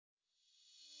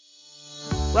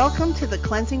Welcome to the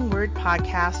Cleansing Word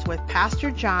Podcast with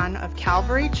Pastor John of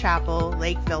Calvary Chapel,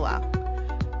 Lake Villa.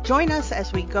 Join us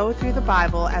as we go through the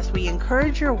Bible as we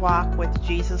encourage your walk with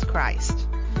Jesus Christ.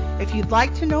 If you'd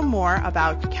like to know more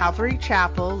about Calvary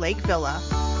Chapel, Lake Villa,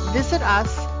 visit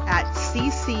us at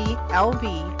cclv.org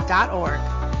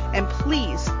and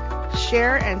please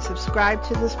share and subscribe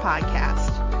to this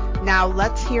podcast. Now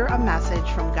let's hear a message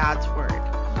from God's Word.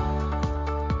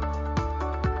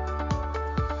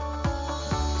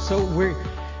 So we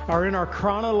are in our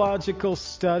chronological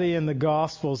study in the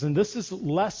Gospels, and this is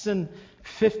lesson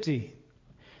 50.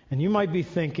 And you might be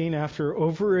thinking, after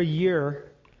over a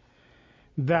year,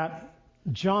 that,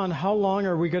 John, how long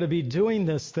are we going to be doing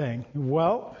this thing?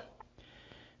 Well,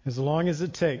 as long as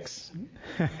it takes.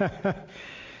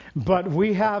 But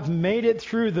we have made it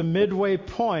through the midway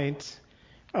point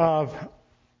of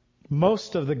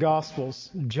most of the Gospels.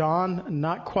 John,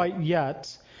 not quite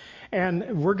yet.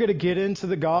 And we're going to get into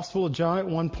the Gospel of John at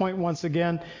one point once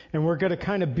again, and we're going to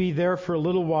kind of be there for a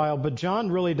little while. But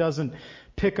John really doesn't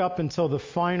pick up until the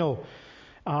final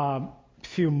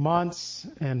few months,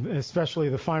 and especially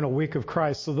the final week of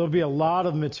Christ. So there'll be a lot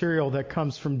of material that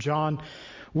comes from John.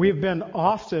 We've been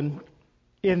often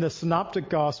in the Synoptic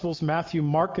Gospels, Matthew,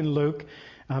 Mark, and Luke,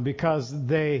 because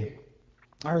they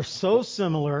are so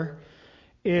similar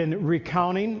in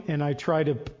recounting, and I try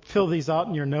to fill these out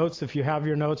in your notes. If you have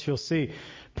your notes, you'll see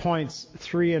points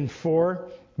 3 and 4.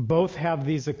 Both have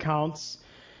these accounts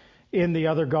in the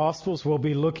other Gospels. We'll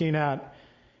be looking at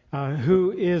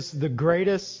who is the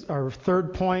greatest, our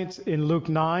third point in Luke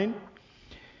 9,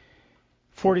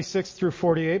 46 through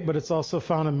 48, but it's also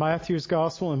found in Matthew's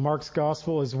Gospel and Mark's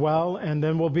Gospel as well. And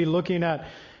then we'll be looking at,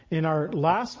 in our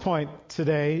last point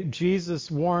today, Jesus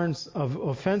warns of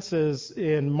offenses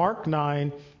in Mark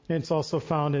 9, and it's also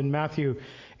found in Matthew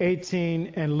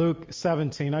 18 and Luke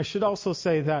 17. I should also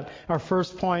say that our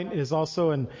first point is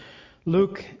also in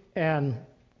Luke and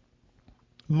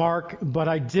Mark, but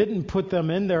I didn't put them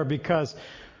in there because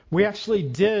we actually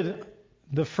did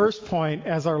the first point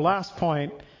as our last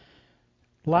point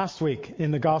last week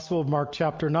in the Gospel of Mark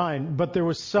chapter 9. But there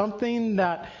was something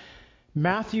that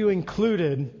Matthew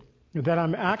included that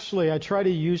I try to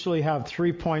usually have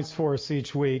 3 points for us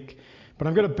each week, but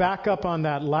I'm going to back up on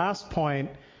that last point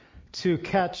to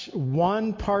catch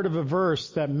one part of a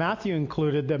verse that Matthew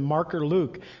included that Mark or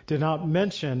Luke did not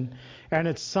mention, and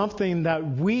it's something that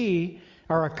we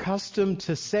are accustomed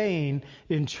to saying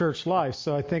in church life.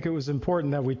 So I think it was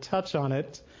important that we touch on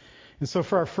it. And so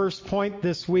for our first point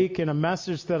this week in a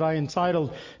message that I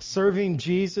entitled Serving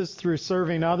Jesus Through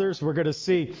Serving Others, we're going to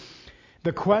see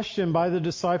the question by the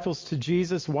disciples to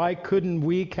Jesus, why couldn't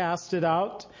we cast it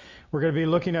out? We're going to be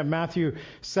looking at Matthew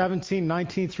 17,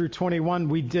 19 through 21.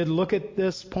 We did look at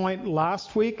this point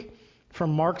last week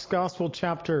from Mark's Gospel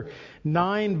chapter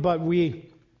 9, but we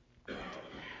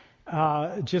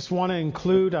just want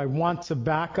to I want to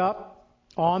back up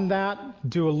on that,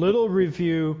 do a little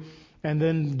review, and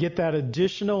then get that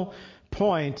additional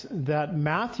point that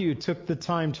Matthew took the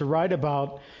time to write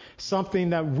about, something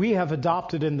that we have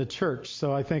adopted in the church.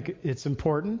 So I think it's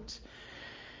important.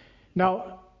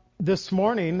 Now, this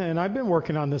morning, and I've been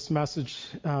working on this message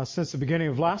since the beginning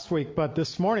of last week, but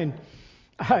this morning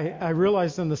I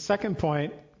realized in the second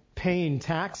point, paying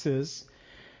taxes,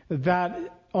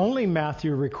 that only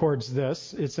Matthew records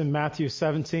this. It's in Matthew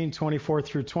 17, 24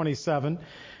 through 27.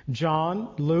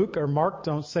 John, Luke, or Mark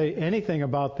don't say anything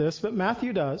about this, but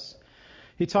Matthew does.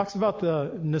 He talks about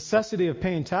the necessity of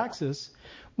paying taxes.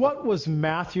 What was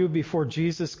Matthew before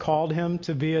Jesus called him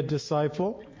to be a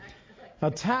disciple?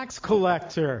 A tax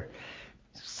collector.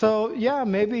 So, yeah,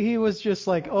 maybe he was just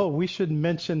like, oh, we should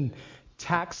mention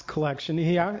tax collection.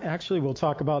 He actually will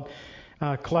talk about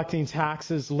collecting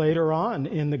taxes later on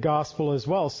in the gospel as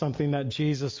well, something that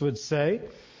Jesus would say.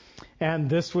 And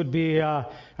this would be a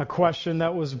question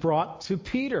that was brought to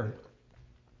Peter.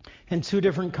 And two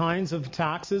different kinds of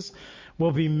taxes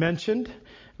will be mentioned,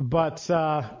 but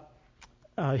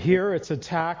here it's a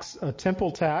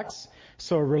temple tax,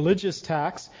 so a religious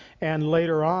tax, and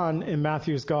later on in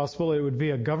Matthew's gospel it would be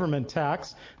a government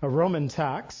tax, a Roman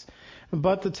tax.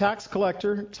 But the tax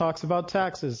collector talks about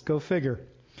taxes, go figure.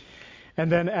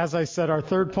 And then, as I said, our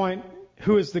third point,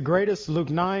 who is the greatest? Luke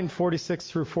 9, 46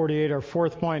 through 48. Our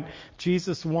fourth point,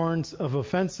 Jesus warns of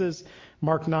offenses,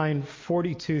 Mark 9,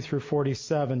 42 through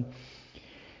 47.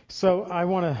 So I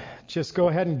want to just go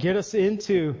ahead and get us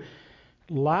into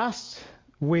last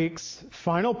week's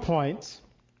final point,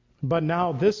 but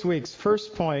now this week's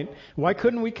first point. Why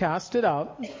couldn't we cast it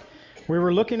out? We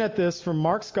were looking at this from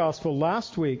Mark's Gospel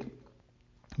last week,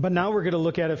 but now we're going to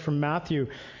look at it from Matthew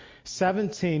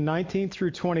 17, 19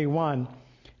 through 21.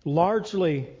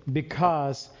 largely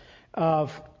because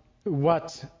of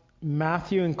what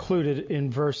Matthew included in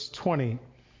verse 20.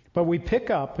 But we pick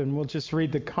up, and we'll just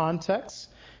read the context,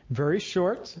 very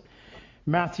short.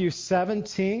 Matthew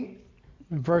 17,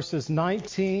 verses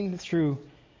 19 through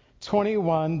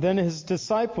 21. Then his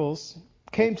disciples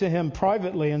came to him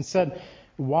privately and said,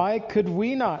 "Why could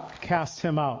we not cast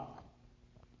him out?"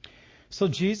 So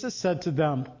Jesus said to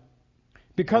them,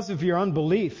 "Because of your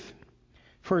unbelief.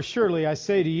 For surely I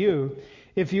say to you,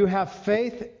 if you have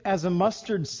faith as a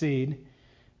mustard seed,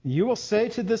 you will say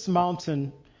to this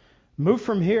mountain, 'Move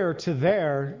from here to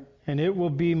there,' and it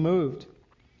will be moved.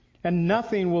 And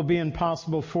nothing will be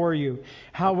impossible for you.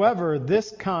 However,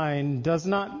 this kind does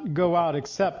not go out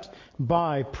except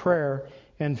by prayer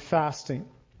and fasting."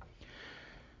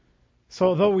 So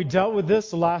although we dealt with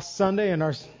this last Sunday, and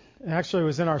actually it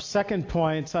was in our second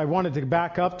point, I wanted to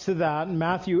back up to that.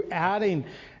 Matthew adding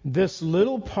this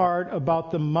little part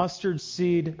about the mustard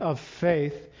seed of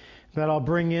faith that I'll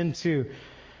bring into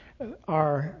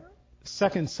our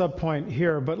second subpoint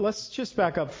here. But let's just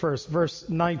back up first. Verse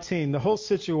 19, the whole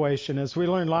situation. As we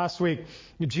learned last week,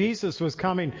 Jesus was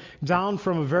coming down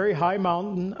from a very high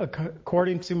mountain,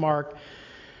 according to Mark,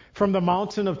 from the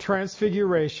mountain of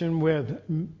Transfiguration with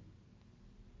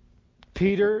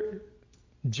Peter,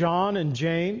 John, and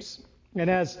James. And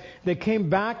as they came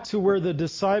back to where the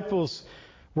disciples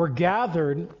were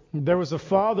gathered, there was a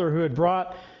father who had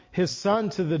brought his son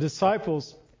to the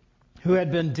disciples who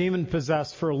had been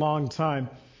demon-possessed for a long time.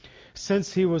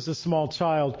 Since he was a small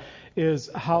child is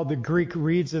how the Greek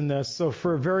reads in this. So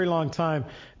for a very long time,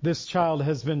 this child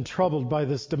has been troubled by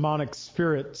this demonic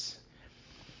spirits.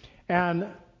 And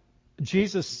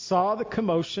Jesus saw the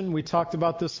commotion. We talked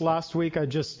about this last week. I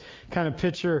just kind of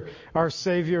picture our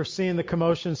Savior seeing the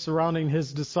commotion surrounding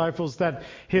his disciples that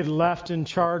he had left in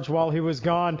charge while he was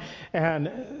gone,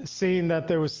 and seeing that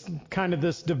there was kind of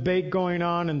this debate going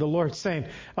on, and the Lord saying,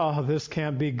 "Oh, this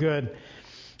can't be good."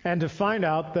 And to find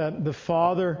out that the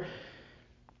Father,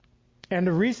 and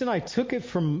the reason I took it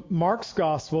from Mark's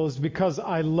Gospel is because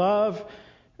I love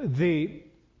the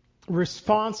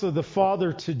response of the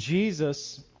Father to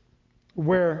Jesus,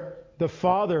 where the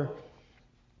Father,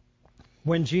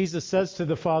 when Jesus says to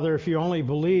the Father, "If you only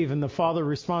believe," and the Father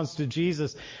responds to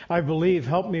Jesus, "I believe,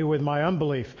 help me with my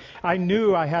unbelief." I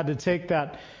knew I had to take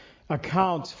that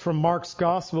account from Mark's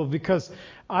Gospel because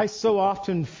I so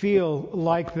often feel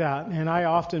like that, and I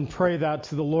often pray that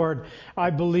to the Lord. I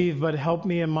believe, but help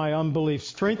me in my unbelief.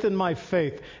 Strengthen my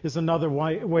faith is another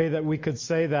way that we could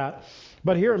say that.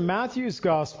 But here in Matthew's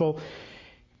Gospel,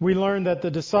 we learn that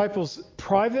the disciples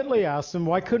privately asked him,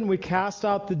 "Why couldn't we cast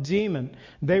out the demon?"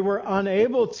 They were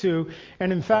unable to.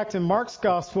 And in fact, in Mark's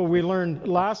Gospel, we learned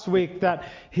last week that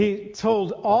he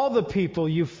told all the people,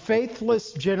 "You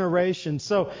faithless generation."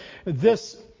 So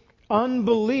this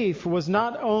unbelief was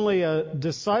not only a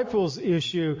disciples'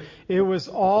 issue, it was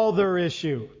all their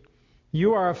issue.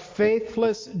 You are a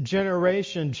faithless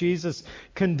generation. Jesus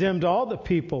condemned all the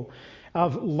people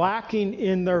of lacking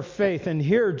in their faith. And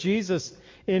here Jesus,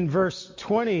 in verse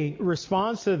 20,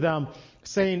 responds to them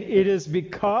saying, "It is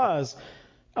because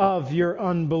of your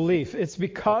unbelief." It's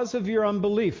because of your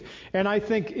unbelief. And I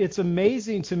think it's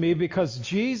amazing to me because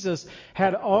Jesus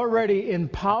had already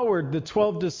empowered the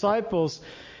 12 disciples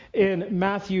in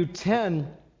Matthew 10,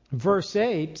 verse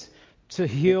 8, to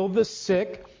heal the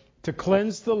sick, to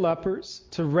cleanse the lepers,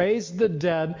 to raise the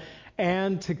dead,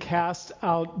 and to cast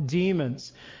out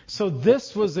demons. So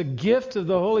this was a gift of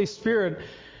the Holy Spirit,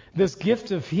 this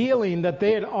gift of healing that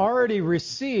they had already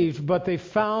received, but they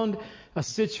found a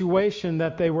situation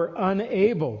that they were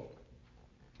unable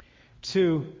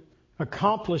to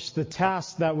accomplish the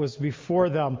task that was before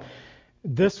them.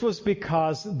 This was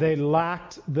because they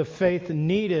lacked the faith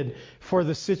needed for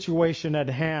the situation at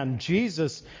hand.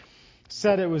 Jesus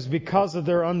said it was because of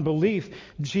their unbelief.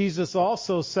 Jesus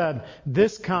also said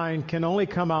this kind can only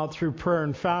come out through prayer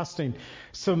and fasting.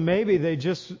 So maybe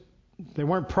they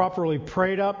weren't properly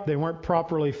prayed up, they weren't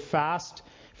properly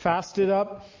fasted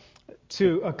up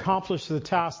to accomplish the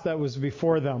task that was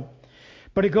before them.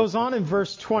 But it goes on in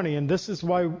verse 20, and this is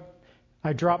why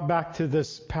I dropped back to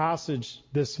this passage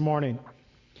this morning.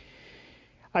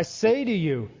 "I say to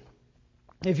you,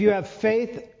 if you have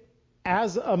faith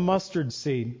as a mustard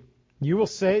seed, you will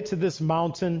say to this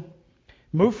mountain,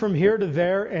 'Move from here to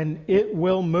there,' and it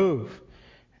will move,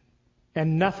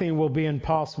 and nothing will be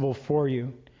impossible for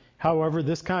you. However,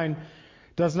 this kind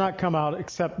does not come out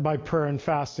except by prayer and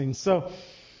fasting." So,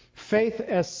 faith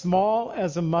as small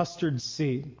as a mustard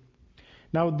seed.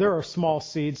 Now, there are small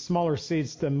seeds, smaller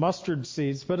seeds than mustard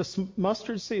seeds, but a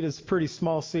mustard seed is a pretty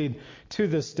small seed to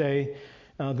this day.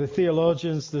 The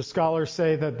theologians, the scholars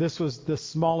say that this was the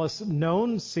smallest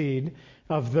known seed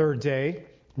of their day.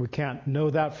 We can't know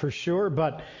that for sure,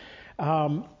 but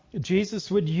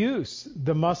Jesus would use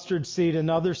the mustard seed in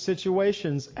other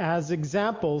situations as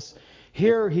examples.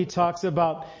 Here he talks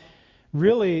about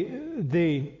really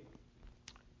the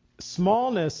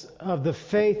smallness of the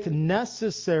faith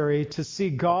necessary to see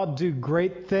God do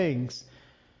great things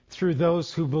through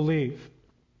those who believe.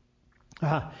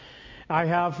 I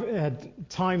have at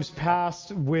times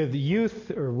past with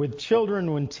youth or with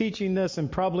children when teaching this,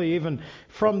 and probably even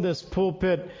from this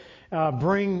pulpit,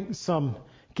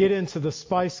 get into the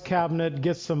spice cabinet,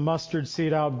 get some mustard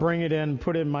seed out, bring it in,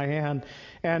 put it in my hand,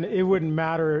 and it wouldn't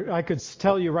matter. I could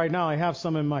tell you right now, I have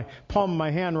some in my palm of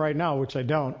my hand right now, which I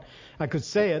don't. I could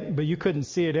say it, but you couldn't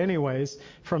see it anyways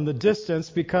from the distance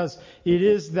because it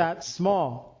is that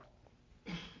small.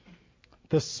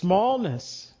 The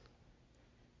smallness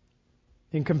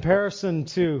in comparison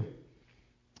to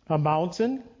a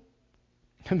mountain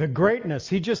and the greatness.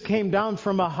 He just came down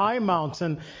from a high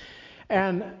mountain,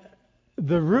 and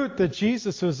the route that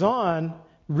Jesus was on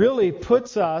really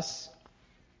puts us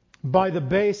by the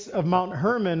base of Mount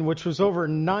Hermon, which was over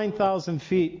 9,000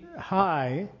 feet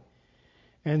high.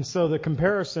 And so the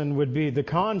comparison would be, the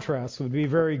contrast would be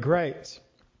very great.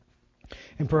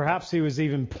 And perhaps he was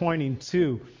even pointing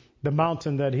to the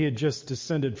mountain that he had just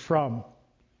descended from.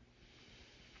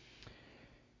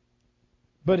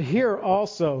 But here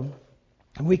also,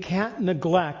 we can't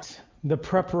neglect the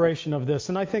preparation of this.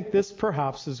 And I think this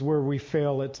perhaps is where we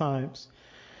fail at times.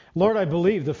 Lord, I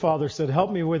believe, the Father said,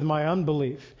 help me with my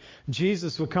unbelief.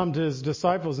 Jesus would come to his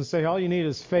disciples and say, all you need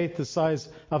is faith the size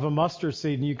of a mustard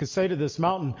seed. And you can say to this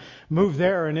mountain, move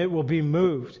there, and it will be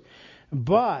moved.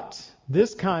 But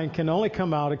this kind can only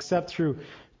come out except through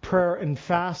prayer and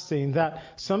fasting, that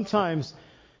sometimes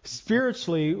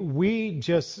spiritually we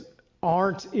just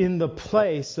aren't in the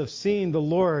place of seeing the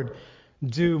Lord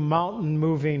do mountain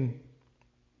moving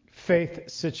faith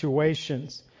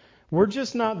situations. We're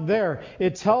just not there.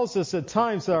 It tells us at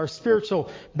times that our spiritual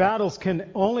battles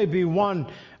can only be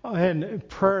won, and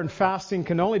prayer and fasting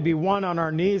can only be won on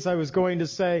our knees, I was going to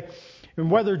say.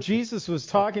 And whether Jesus was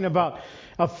talking about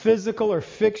a physical or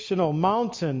fictional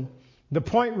mountain, the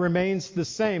point remains the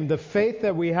same. The faith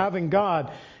that we have in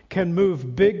God can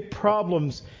move big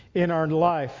problems in our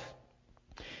life.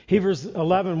 Hebrews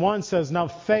 11:1 says, now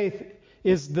faith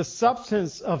is the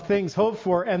substance of things hoped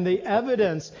for and the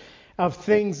evidence of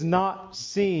things not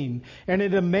seen. And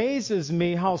it amazes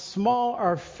me how small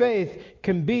our faith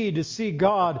can be to see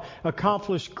God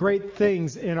accomplish great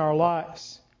things in our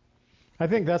lives. I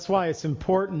think that's why it's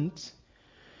important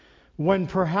when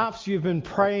perhaps you've been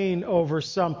praying over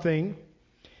something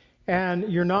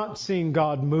and you're not seeing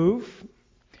God move.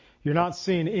 You're not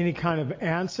seeing any kind of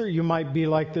answer. You might be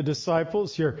like the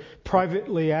disciples. You're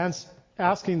privately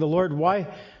asking the Lord, why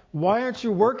aren't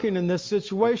you working in this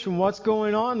situation? What's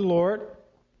going on, Lord?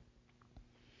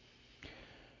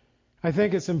 I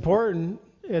think it's important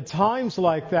at times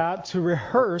like that to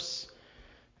rehearse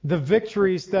the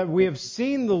victories that we have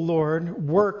seen the Lord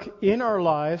work in our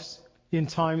lives in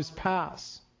times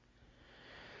past.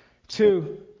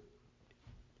 To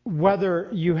whether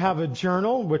you have a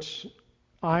journal, which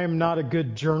I am not a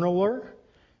good journaler,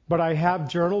 but I have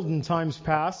journaled in times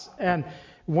past, and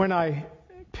when I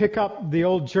pick up the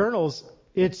old journals,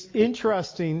 it's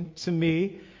interesting to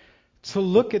me to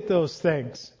look at those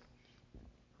things,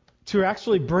 to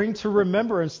actually bring to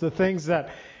remembrance the things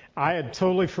that I had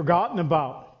totally forgotten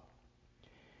about.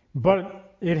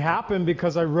 But it happened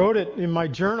because I wrote it in my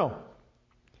journal.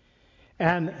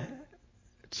 And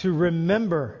to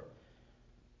remember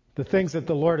the things that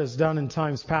the Lord has done in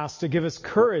times past, to give us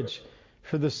courage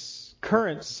for the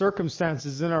current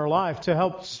circumstances in our life, to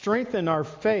help strengthen our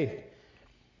faith,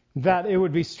 that it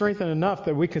would be strengthened enough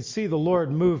that we could see the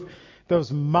Lord move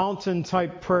those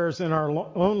mountain-type prayers in our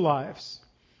own lives.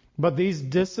 But these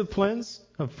disciplines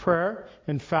of prayer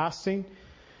and fasting,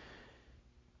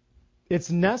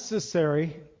 it's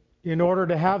necessary in order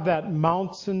to have that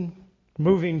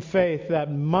mountain-moving faith,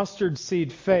 that mustard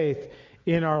seed faith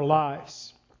in our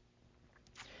lives.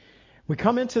 We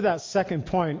come into that second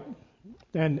point,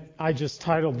 and I just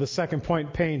titled the second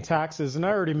point, Paying Taxes. And I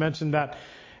already mentioned that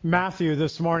Matthew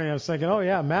this morning. I was thinking, oh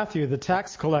yeah, Matthew, the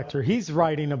tax collector, he's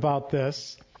writing about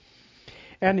this.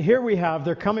 And here we have,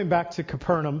 they're coming back to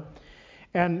Capernaum.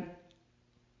 And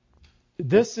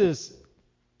this is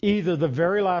either the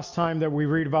very last time that we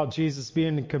read about Jesus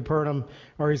being in Capernaum,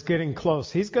 or he's getting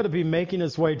close. He's going to be making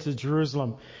his way to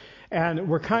Jerusalem. And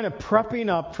we're kind of prepping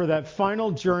up for that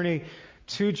final journey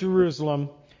to Jerusalem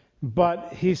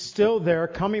but he's still there,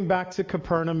 coming back to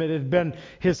Capernaum. It had been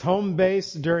his home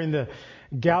base during the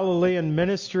Galilean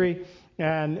ministry,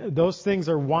 and those things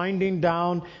are winding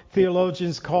down.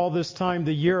 Theologians call this time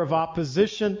the year of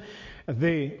opposition.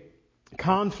 The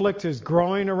conflict is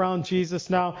growing around Jesus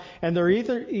now, and they're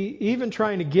even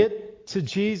trying to get to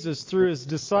Jesus through his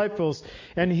disciples.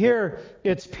 And here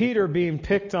it's Peter being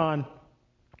picked on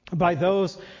by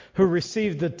those who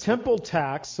received the temple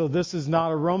tax. So this is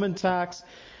not a Roman tax,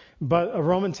 but a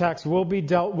Roman tax will be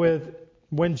dealt with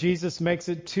when Jesus makes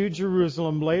it to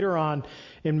Jerusalem later on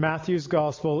in Matthew's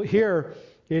gospel. Here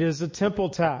it is a temple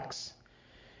tax.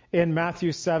 In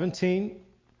Matthew 17,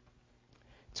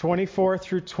 24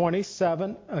 through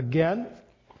 27, again,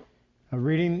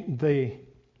 reading the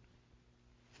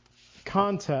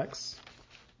context.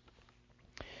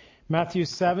 Matthew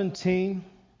 17,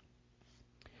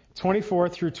 24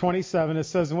 through 27, it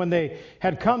says, when they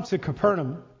had come to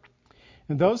Capernaum,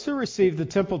 and those who received the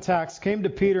temple tax came to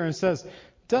Peter and says,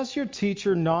 does your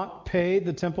teacher not pay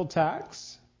the temple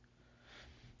tax?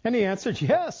 And he answered,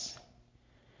 yes.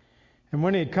 And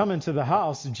when he had come into the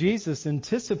house, Jesus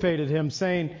anticipated him,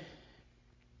 saying,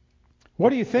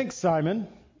 what do you think, Simon?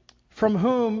 From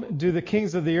whom do the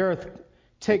kings of the earth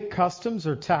take customs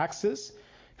or taxes?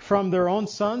 From their own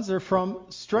sons or from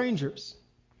strangers?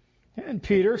 And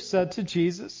Peter said to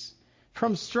Jesus,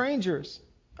 from strangers.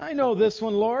 I know this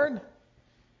one, Lord.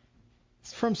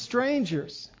 It's from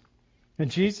strangers.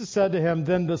 And Jesus said to him,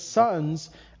 then the sons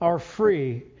are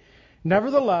free.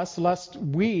 Nevertheless, lest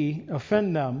we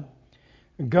offend them,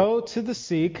 go to the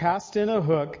sea, cast in a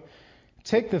hook,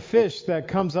 take the fish that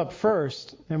comes up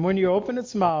first, and when you open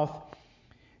its mouth,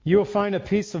 you will find a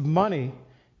piece of money.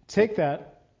 Take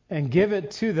that and give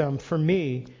it to them for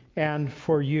me and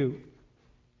for you.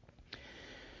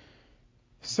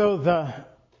 So the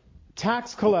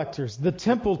tax collectors, the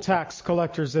temple tax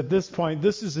collectors at this point,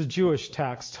 this is a Jewish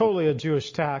tax, totally a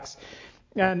Jewish tax.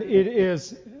 And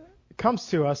it comes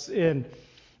to us in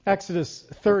Exodus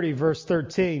 30, verse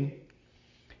 13.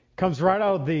 Comes right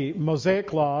out of the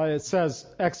Mosaic Law. It says,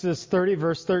 Exodus 30,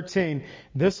 verse 13,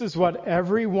 this is what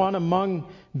everyone among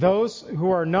those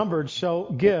who are numbered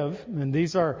shall give. And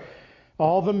these are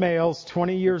all the males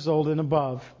 20 years old and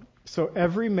above. So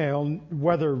every male,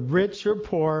 whether rich or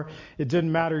poor, it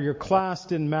didn't matter your class,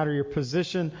 didn't matter your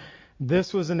position.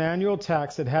 This was an annual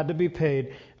tax that had to be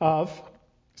paid of.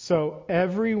 So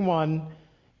everyone,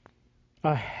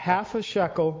 a half a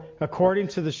shekel, according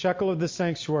to the shekel of the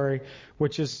sanctuary,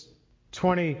 which is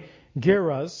 20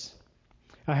 gerahs,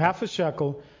 a half a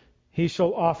shekel, he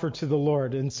shall offer to the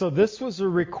Lord. And so this was a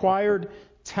required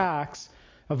tax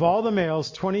of all the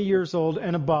males 20 years old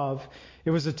and above. It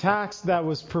was a tax that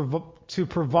was to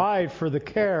provide for the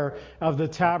care of the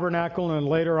tabernacle and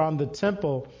later on the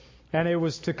temple. And it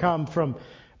was to come from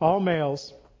all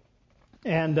males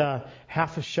and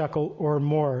half a shekel or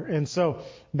more. And so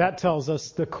that tells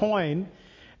us the coin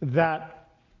that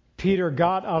Peter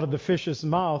got out of the fish's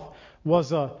mouth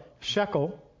was a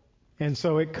shekel. And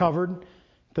so it covered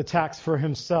the tax for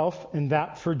himself and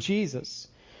that for Jesus.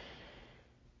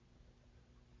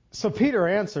 So Peter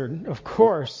answered, of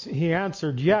course, he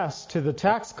answered yes to the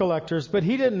tax collectors, but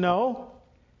he didn't know.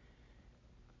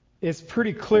 It's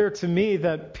pretty clear to me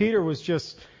that Peter was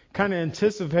just kind of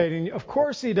anticipating, of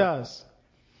course he does.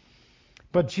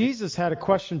 But Jesus had a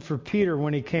question for Peter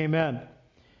when he came in.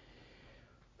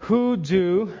 Who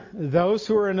do those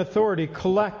who are in authority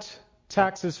collect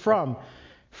taxes from?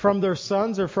 From their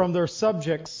sons or from their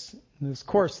subjects? And of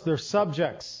course, their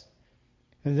subjects.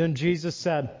 And then Jesus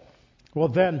said, well,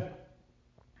 then,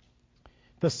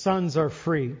 the sons are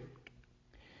free.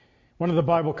 One of the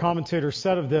Bible commentators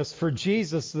said of this, for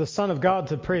Jesus, the Son of God,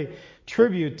 to pay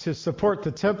tribute to support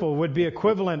the temple would be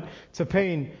equivalent to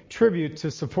paying tribute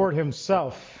to support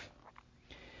himself.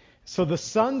 So the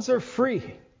sons are free.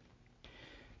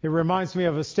 It reminds me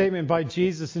of a statement by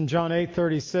Jesus in John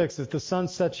 8:36, if the Son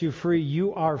sets you free,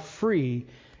 you are free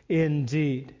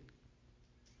indeed.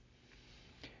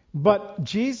 But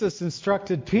Jesus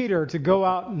instructed Peter to go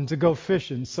out and to go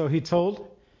fishing. So he told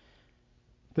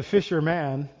the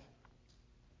fisherman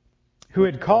who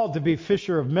had called to be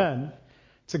fisher of men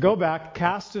to go back,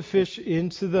 cast a fish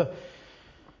into the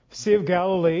Sea of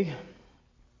Galilee.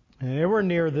 And they were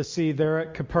near the sea there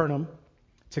at Capernaum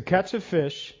to catch a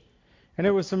fish. And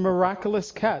it was a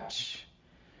miraculous catch.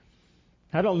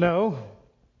 I don't know.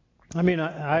 I mean,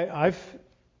 I've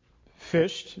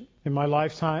fished in my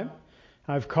lifetime.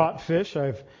 I've caught fish.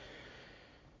 I've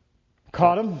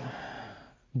caught them,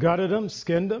 gutted them,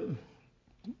 skinned them,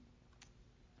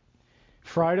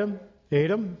 fried them, ate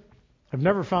them. I've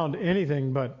never found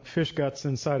anything but fish guts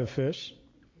inside of fish.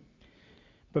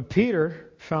 But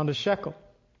Peter found a shekel.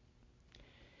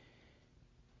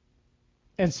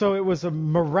 And so it was a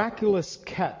miraculous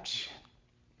catch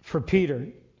for Peter.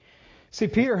 See,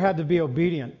 Peter had to be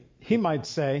obedient. He might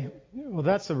say, well,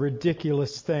 that's a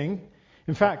ridiculous thing.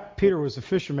 In fact, Peter was a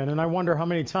fisherman, and I wonder how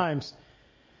many times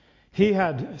he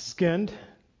had skinned,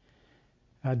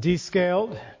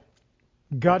 descaled,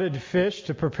 gutted fish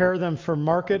to prepare them for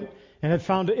market and had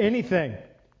found anything.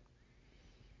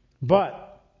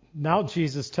 But now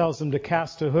Jesus tells him to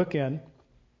cast a hook in.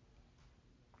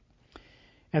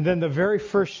 And then the very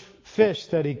first fish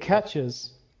that he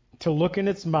catches, to look in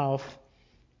its mouth,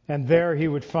 and there he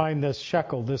would find this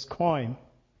shekel, this coin.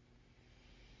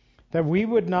 That we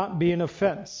would not be an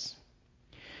offense.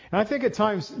 And I think at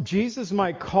times Jesus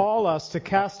might call us to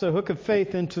cast a hook of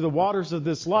faith into the waters of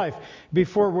this life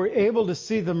before we're able to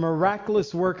see the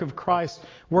miraculous work of Christ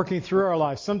working through our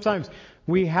lives. Sometimes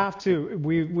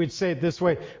we'd say it this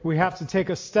way, we have to take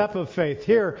a step of faith.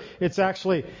 Here, it's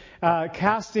actually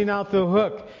casting out the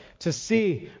hook to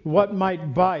see what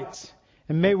might bite.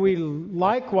 And may we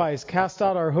likewise cast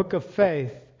out our hook of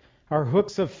faith, our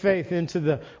hooks of faith into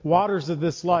the waters of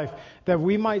this life, that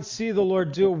we might see the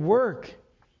Lord do a work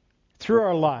through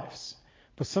our lives.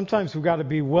 But sometimes we've got to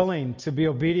be willing to be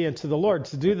obedient to the Lord,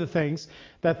 to do the things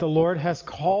that the Lord has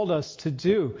called us to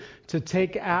do, to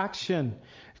take action,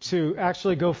 to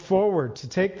actually go forward, to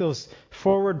take those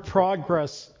forward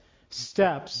progress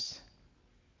steps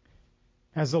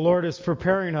as the Lord is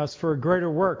preparing us for a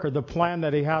greater work or the plan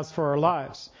that He has for our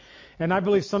lives. And I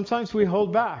believe sometimes we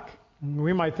hold back.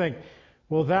 We might think,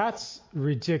 well, that's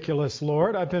ridiculous,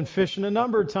 Lord. I've been fishing a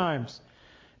number of times.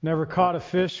 Never caught a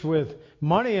fish with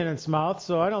money in its mouth,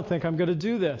 so I don't think I'm going to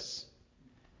do this.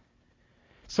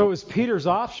 So it was Peter's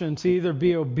option to either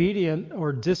be obedient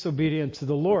or disobedient to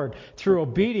the Lord. Through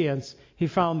obedience, he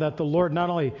found that the Lord not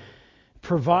only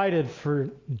provided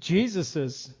for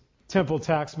Jesus' temple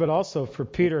tax, but also for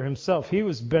Peter himself. He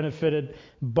was benefited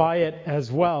by it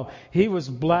as well. He was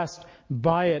blessed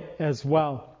by it as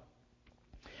well.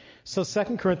 So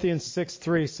 2 Corinthians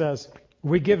 6:3 says,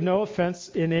 we give no offense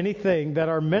in anything that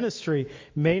our ministry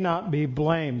may not be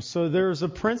blamed. So there's a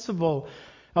principle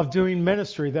of doing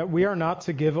ministry that we are not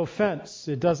to give offense.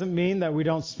 It doesn't mean that we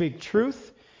don't speak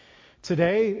truth.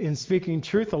 Today, in speaking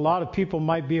truth, a lot of people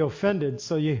might be offended.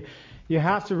 So you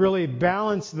have to really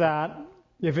balance that.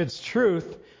 If it's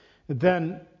truth,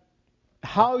 then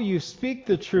how you speak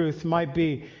the truth might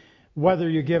be whether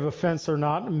you give offense or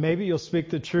not. Maybe you'll speak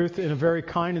the truth in a very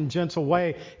kind and gentle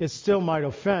way. It still might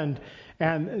offend.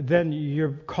 And then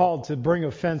you're called to bring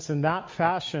offense in that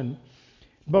fashion.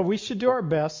 But we should do our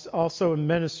best also in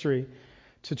ministry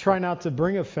to try not to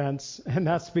bring offense. And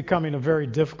that's becoming a very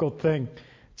difficult thing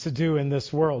to do in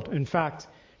this world. In fact,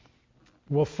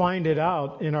 we'll find it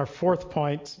out in our fourth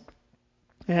point.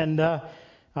 And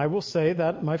I will say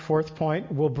that my fourth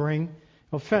point will bring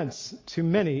offense to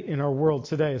many in our world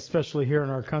today, especially here in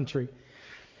our country.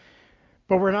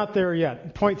 But we're not there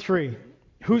yet. Point 3.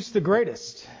 Who's the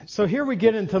greatest? So here we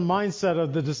get into the mindset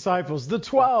of the disciples, the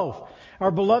 12, our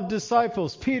beloved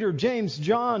disciples, Peter, James,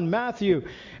 John, Matthew.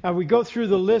 We go through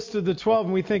the list of the 12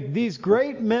 and we think these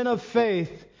great men of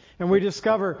faith, and we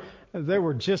discover they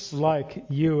were just like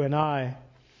you and I.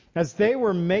 As they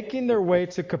were making their way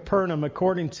to Capernaum,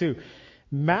 according to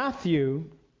Matthew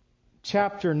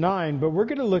chapter 9, but we're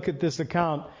going to look at this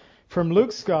account from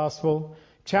Luke's Gospel,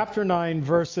 chapter 9,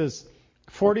 verses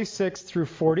 46 through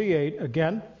 48.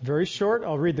 Again, very short.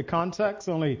 I'll read the context,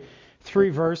 only 3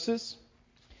 verses.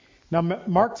 Now,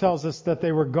 Mark tells us that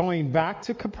they were going back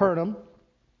to Capernaum.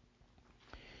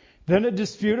 Then a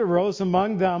dispute arose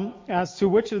among them as to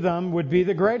which of them would be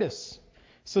the greatest.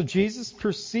 So Jesus,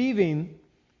 perceiving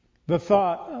the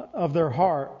thought of their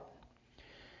heart,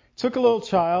 took a little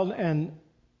child and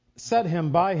set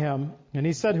him by him. And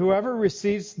he said, whoever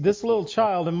receives this little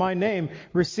child in my name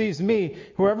receives me.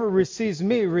 Whoever receives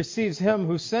me receives him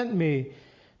who sent me.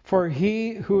 For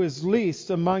he who is least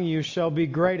among you shall be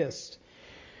greatest.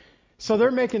 So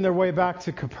they're making their way back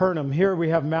to Capernaum. Here we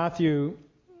have Matthew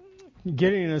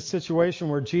getting in a situation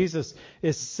where Jesus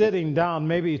is sitting down.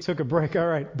 Maybe he took a break. All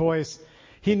right, boys.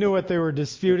 He knew what they were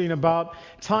disputing about.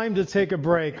 Time to take a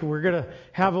break. We're going to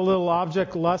have a little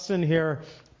object lesson here.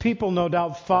 People, no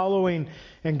doubt, following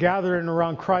and gathering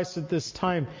around Christ at this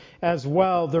time as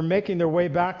well. They're making their way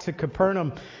back to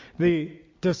Capernaum. The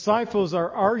disciples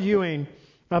are arguing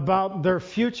about their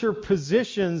future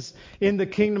positions in the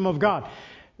kingdom of God.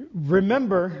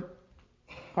 Remember,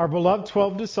 our beloved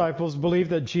 12 disciples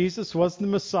believed that Jesus was the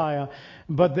Messiah,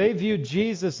 but they viewed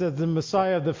Jesus as the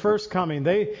Messiah of the first coming.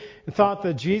 They thought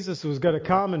that Jesus was going to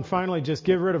come and finally just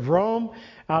get rid of Rome,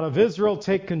 out of Israel,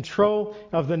 take control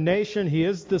of the nation. He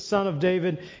is the Son of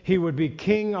David. He would be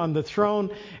king on the throne.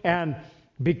 And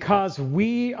because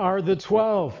we are the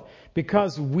 12,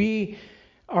 because we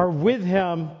are with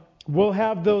him, we'll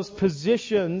have those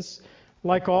positions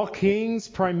like all kings,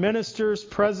 prime ministers,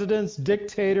 presidents,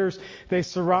 dictators. They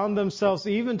surround themselves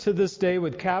even to this day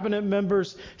with cabinet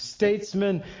members,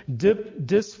 statesmen,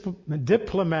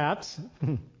 diplomats.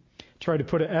 Try to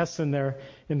put an S in there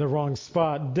in the wrong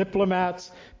spot.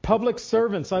 Diplomats, public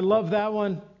servants. I love that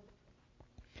one.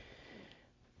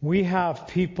 We have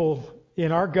people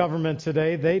in our government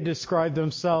today, they describe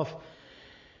themselves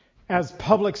as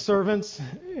public servants,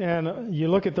 and you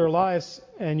look at their lives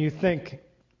and you think,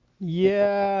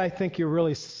 yeah, I think you're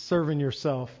really serving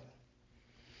yourself.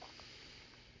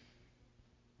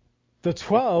 The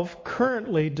 12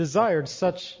 currently desired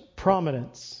such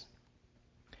prominence.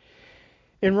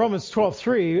 In Romans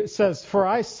 12:3, it says, "For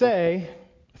I say,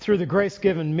 through the grace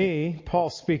given me," Paul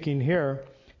speaking here,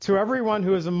 "to everyone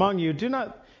who is among you, do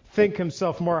not think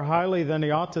himself more highly than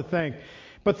he ought to think,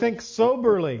 but think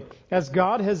soberly, as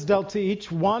God has dealt to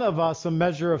each one of us a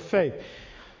measure of faith."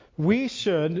 We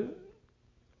should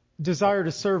desire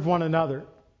to serve one another.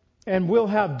 And we'll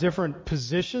have different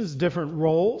positions, different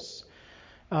roles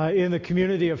in the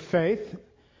community of faith.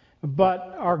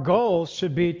 But our goal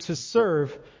should be to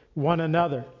serve one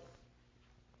another.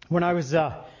 When I was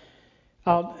out,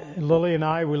 Lily and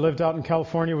I, we lived out in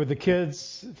California with the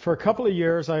kids for a couple of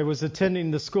years. I was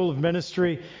attending the School of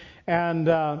Ministry. And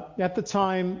at the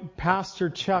time,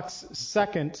 Pastor Chuck's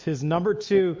second, his number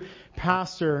 2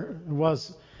 pastor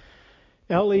was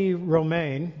Elie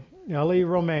Romaine. Elie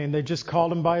Romaine. They just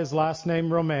called him by his last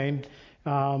name, Romaine.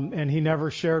 And he never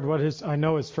shared I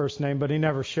know his first name, but he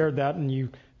never shared that, and you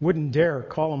wouldn't dare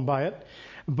call him by it.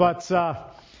 But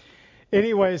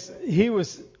anyways, he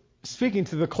was speaking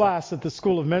to the class at the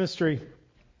School of Ministry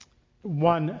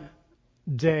one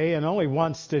day, and only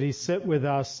once did he sit with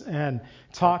us and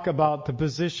talk about the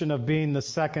position of being the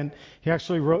second. He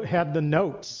actually had the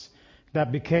notes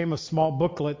that became a small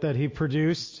booklet that he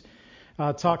produced.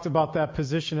 Talked about that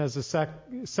position as a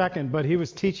second, but he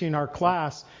was teaching our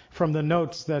class from the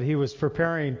notes that he was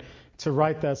preparing to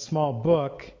write that small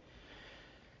book.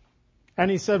 And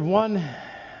he said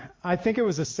I think it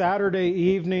was a Saturday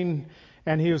evening,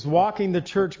 and he was walking the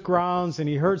church grounds, and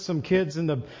he heard some kids in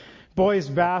the boys'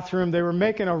 bathroom. They were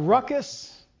making a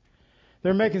ruckus.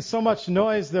 They were making so much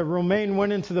noise that Romaine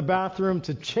went into the bathroom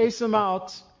to chase them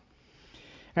out.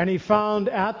 And he found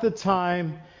at the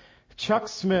time Chuck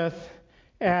Smith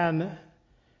and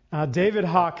David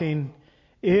Hawking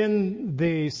in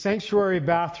the sanctuary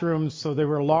bathrooms. So they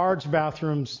were large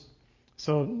bathrooms.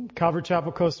 So Calvary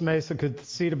Chapel, Costa Mesa could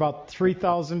seat about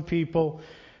 3,000 people.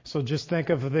 So just think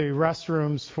of the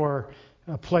restrooms for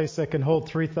a place that can hold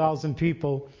 3,000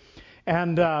 people.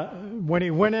 And when he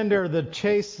went in there to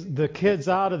chase the kids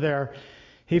out of there,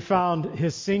 he found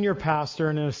his senior pastor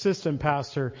and an assistant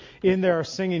pastor in there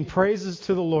singing praises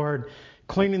to the Lord,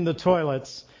 cleaning the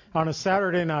toilets on a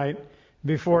Saturday night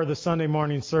before the Sunday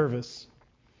morning service.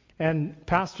 And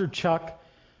Pastor Chuck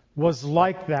was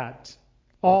like that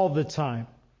all the time.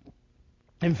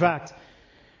 In fact,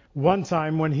 one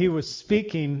time when he was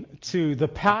speaking to the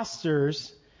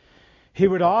pastors, he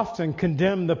would often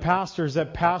condemn the pastors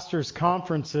at pastors'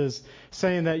 conferences,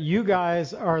 saying that you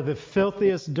guys are the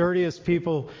filthiest, dirtiest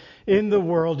people in the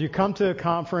world. You come to a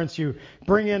conference, you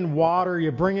bring in water,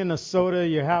 you bring in a soda,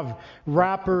 you have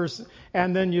wrappers,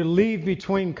 and then you leave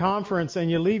between conference and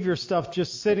you leave your stuff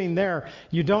just sitting there.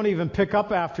 You don't even pick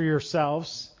up after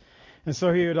yourselves. And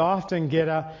so he would often get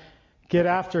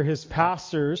after his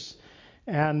pastors.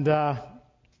 And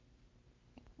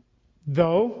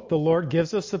though the Lord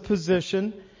gives us a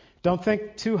position, don't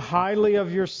think too highly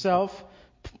of yourself.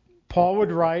 Paul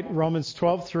would write, Romans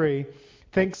 12:3,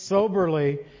 think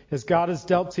soberly as God has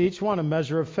dealt to each one a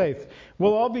measure of faith.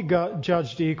 We'll all be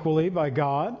judged equally by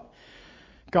God.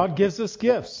 God gives us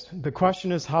gifts. The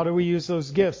question is, how do we use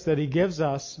those gifts that he gives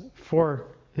us for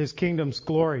his kingdom's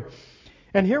glory?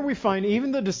 And here we find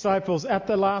even the disciples at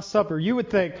the Last Supper. You would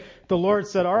think the Lord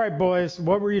said, all right, boys,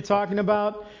 what were you talking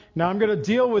about? Now I'm going to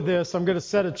deal with this. I'm going to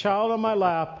set a child on my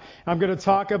lap. I'm going to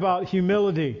talk about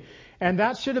humility. And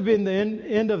that should have been the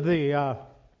end of the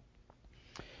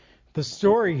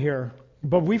story here.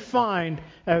 But we find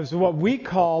as what we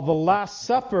call the Last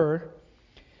Supper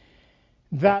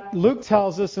that Luke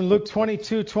tells us in Luke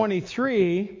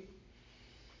 22:23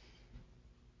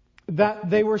 that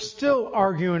they were still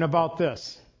arguing about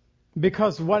this.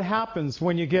 Because what happens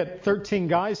when you get 13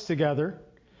 guys together?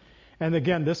 And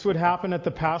again, this would happen at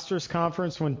the pastor's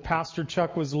conference when Pastor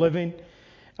Chuck was living.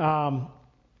 There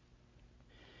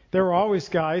were always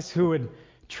guys who would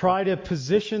try to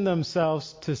position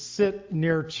themselves to sit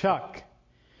near Chuck.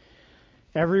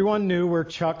 Everyone knew where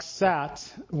Chuck sat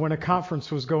when a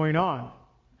conference was going on.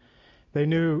 They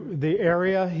knew the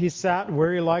area he sat,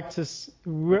 where he liked to,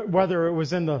 whether it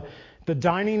was in the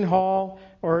dining hall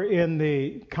or in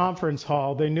the conference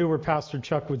hall. They knew where Pastor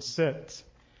Chuck would sit.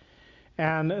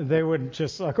 And they would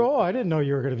just like, oh, I didn't know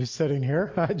you were going to be sitting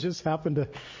here. I just happened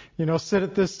to, sit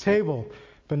at this table,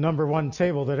 the number one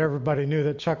table that everybody knew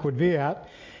that Chuck would be at.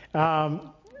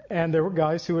 And there were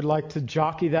guys who would like to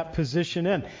jockey that position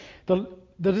in.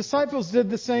 The disciples did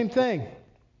the same thing.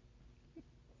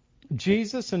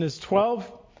 Jesus and his 12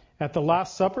 at the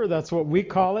Last Supper, that's what we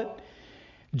call it,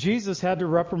 Jesus had to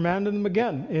reprimand them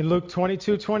again. In Luke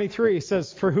 22:23, he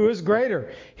says, "For who is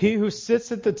greater, he who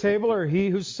sits at the table or he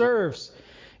who serves?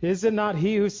 Is it not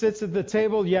he who sits at the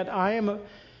table? Yet I am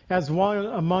as one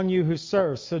among you who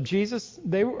serves." So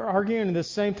they were arguing the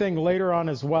same thing later on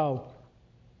as well.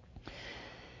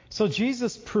 So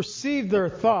Jesus perceived their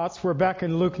thoughts. We're back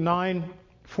in Luke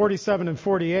 9:47 and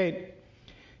 48.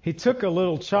 He took a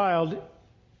little child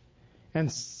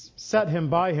and set him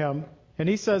by him. And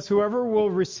he says, "Whoever will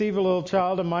receive a little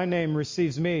child in my name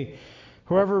receives me.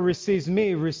 Whoever receives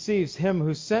me receives him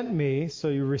who sent me." So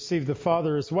you receive the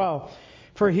Father as well.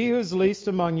 "For he who is least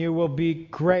among you will be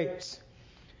great."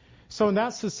 So in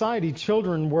that society,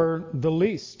 children were the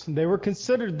least. They were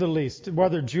considered the least,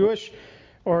 whether Jewish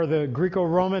or the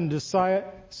Greco-Roman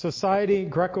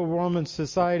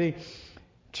society.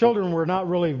 Children were not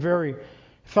really very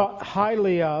thought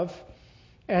highly of.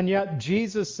 And yet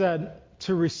Jesus said,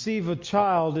 to receive a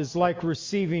child is like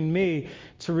receiving me.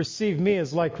 To receive me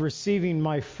is like receiving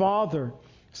my Father.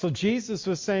 So Jesus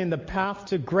was saying the path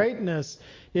to greatness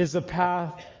is a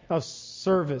path of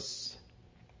service.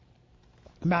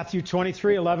 Matthew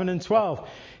 23:11 and 12.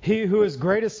 "He who is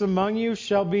greatest among you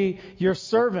shall be your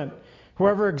servant.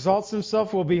 Whoever exalts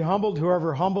himself will be humbled.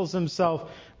 Whoever humbles himself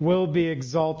will be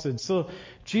exalted." So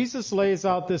Jesus lays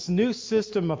out this new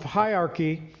system of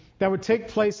hierarchy that would take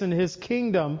place in his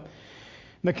kingdom.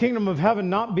 The kingdom of heaven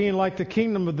not being like the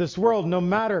kingdom of this world. No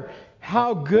matter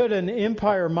how good an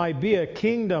empire might be, a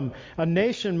kingdom, a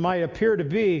nation might appear to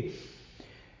be,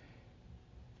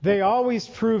 they always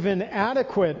prove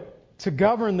inadequate to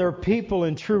govern their people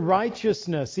in true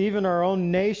righteousness. Even our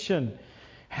own nation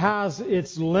has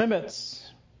its limits.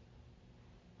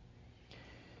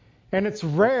 And it's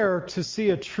rare to see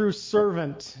a true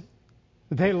servant.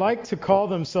 They like to call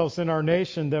themselves in our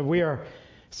nation that we are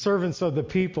servants of the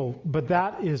people, but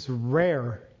that is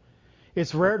rare.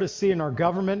 It's rare to see in our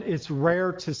government. It's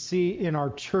rare to see in our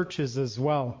churches as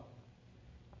well.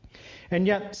 And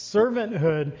yet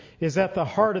servanthood is at the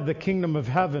heart of the kingdom of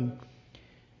heaven.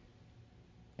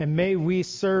 And may we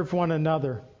serve one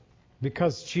another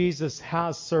because Jesus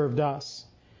has served us.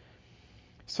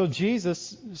 So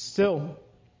Jesus still,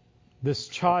 this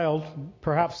child,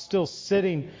 perhaps still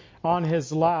sitting on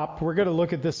his lap. We're going to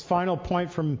look at this final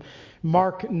point from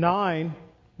Mark 9,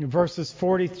 verses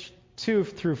 42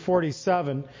 through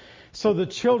 47. So the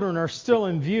children are still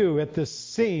in view at this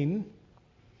scene.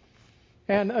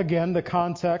 And again, the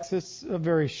context is a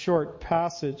very short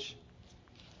passage.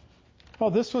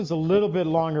 Well, this one's a little bit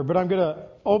longer, but I'm going to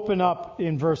open up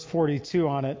in verse 42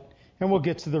 on it, and we'll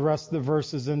get to the rest of the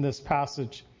verses in this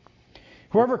passage.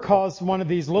 "Whoever caused one of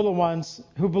these little ones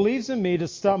who believes in me to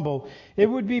stumble, it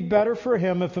would be better for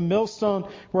him if a millstone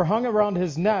were hung around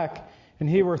his neck and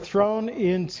he were thrown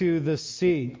into the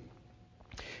sea."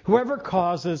 Whoever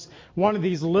causes one of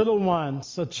these little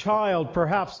ones, a child,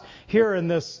 perhaps here in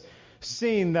this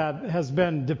scene that has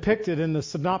been depicted in the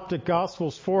Synoptic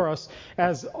Gospels for us,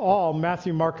 as all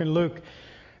Matthew, Mark, and Luke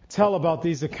tell about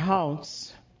these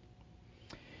accounts.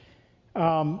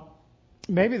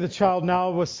 Maybe the child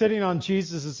now was sitting on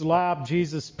Jesus' lap.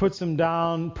 Jesus puts him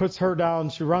down, puts her down.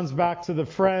 She runs back to the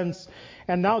friends.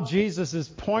 And now Jesus is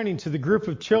pointing to the group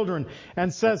of children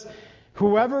and says,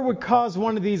 "Whoever would cause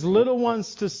one of these little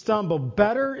ones to stumble,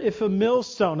 better if a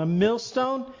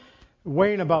millstone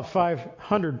weighing about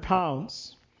 500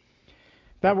 pounds,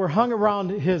 that were hung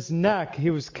around his neck, he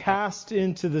was cast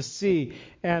into the sea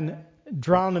and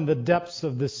drowned in the depths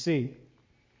of the sea."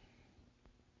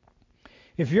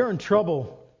 If you're in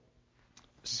trouble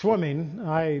swimming,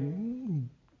 I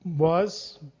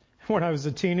was when I was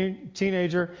a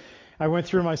teenager. I went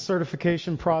through my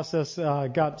certification process,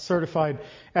 got certified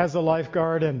as a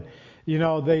lifeguard, and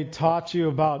they taught you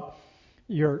about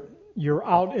you're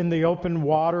out in the open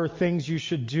water, things you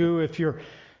should do if you're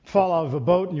fall out of a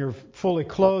boat and you're fully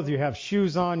clothed, you have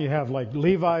shoes on, you have like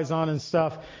Levi's on and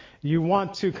stuff. You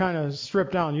want to kind of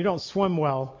strip down. You don't swim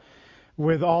well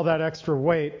with all that extra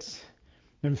weight.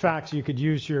 In fact, you could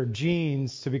use your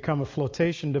jeans to become a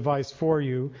flotation device for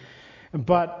you.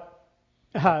 But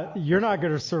you're not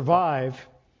going to survive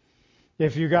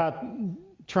if you got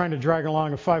trying to drag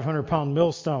along a 500-pound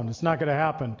millstone. It's not going to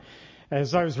happen.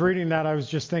 As I was reading that, I was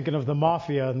just thinking of the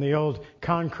mafia and the old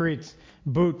concrete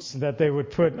boots that they would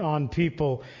put on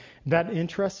people. That,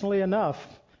 interestingly enough,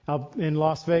 out in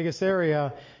Las Vegas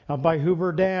area, out by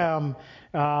Hoover Dam,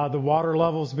 the water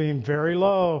levels being very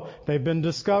low. They've been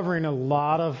discovering a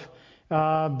lot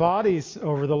of bodies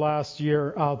over the last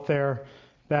year out there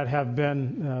that have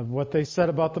been, what they said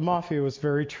about the mafia was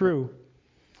very true.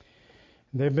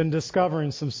 They've been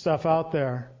discovering some stuff out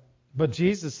there. But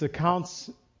Jesus accounts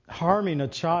harming a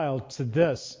child to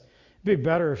this. It'd be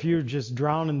better if you just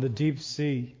drown in the deep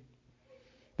sea.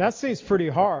 That seems pretty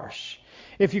harsh.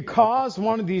 If you cause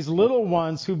one of these little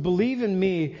ones who believe in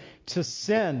me to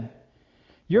sin,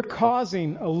 you're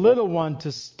causing a little one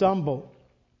to stumble.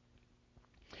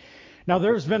 Now,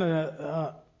 there's been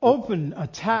an open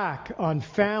attack on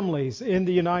families in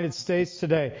the United States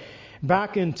today.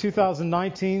 Back in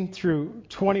 2019 through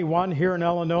 21 here in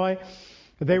Illinois,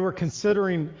 they were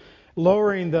considering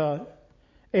lowering the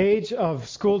age of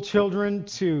school children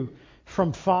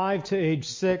from 5 to age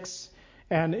 6,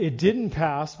 and it didn't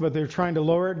pass, but they're trying to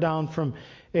lower it down from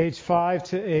age 5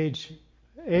 to age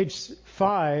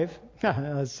 5.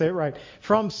 Let's say it right.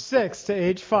 From 6 to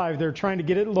age 5, they're trying to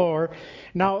get it lower.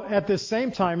 Now, at the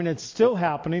same time, and it's still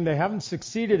happening, they haven't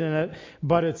succeeded in it,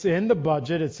 but it's in the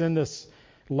budget. It's in this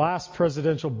last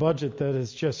presidential budget that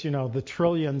is just, the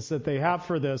trillions that they have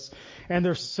for this. And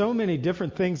there's so many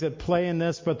different things that play in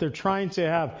this, but they're trying to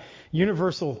have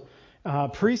universal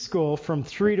preschool from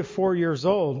 3 to 4 years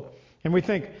old. And we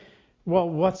think, well,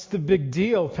 what's the big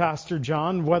deal, Pastor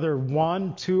John, whether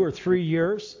 1, 2, or 3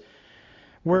 years?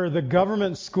 Where the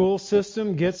government school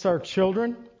system gets our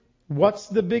children, what's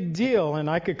the big deal? And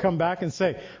I could come back and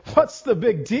say, what's the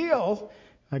big deal?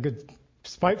 I could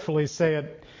spitefully say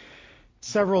it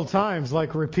several times,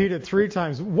 like repeat it 3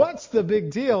 times. What's the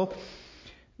big deal?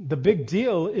 The big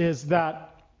deal is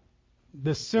that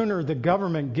the sooner the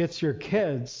government gets your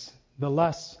kids, the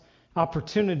less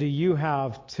opportunity you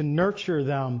have to nurture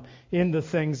them in the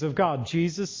things of God.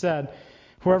 Jesus said,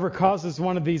 whoever causes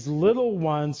one of these little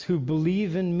ones who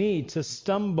believe in me to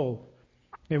stumble,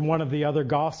 in one of the other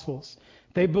Gospels.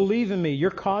 They believe in me.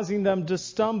 You're causing them to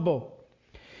stumble.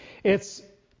 It's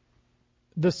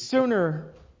the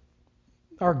sooner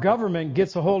our government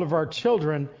gets a hold of our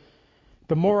children,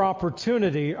 the more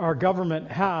opportunity our government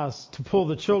has to pull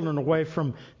the children away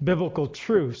from biblical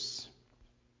truths.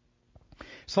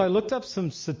 So I looked up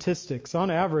some statistics.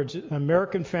 On average, an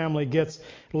American family gets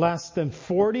less than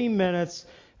 40 minutes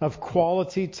of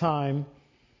quality time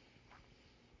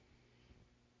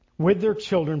with their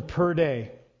children per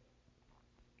day.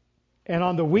 And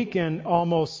on the weekend,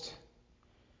 almost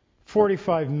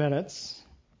 45 minutes.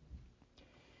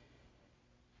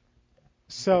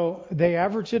 So they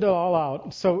average it all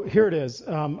out. So here it is.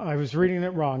 I was reading it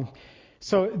wrong.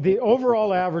 So the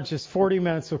overall average is 40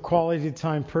 minutes of quality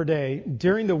time per day.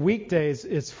 During the weekdays,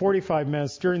 it's 45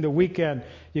 minutes. During the weekend,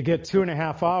 you get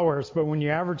 2.5 hours. But when you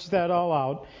average that all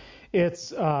out,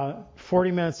 it's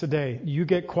 40 minutes a day. You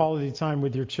get quality time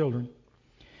with your children.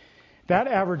 That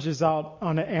averages out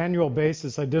on an annual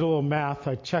basis. I did a little math.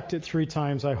 I checked it 3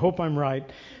 times. I hope I'm right.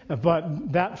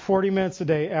 But that 40 minutes a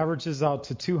day averages out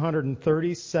to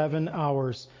 237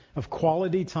 hours of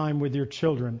quality time with your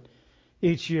children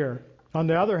each year. On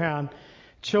the other hand,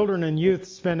 children and youth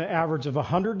spend an average of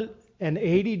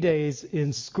 180 days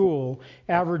in school,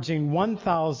 averaging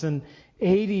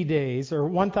 1,080 days or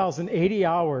 1,080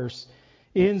 hours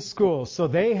in school. So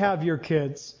they have your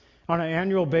kids on an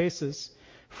annual basis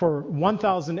for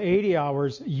 1,080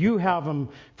 hours. You have them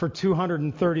for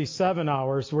 237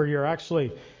 hours where you're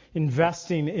actually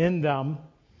investing in them.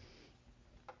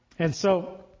 And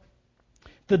so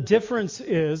the difference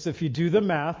is, if you do the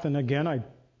math, and again, I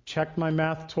checked my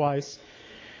math twice,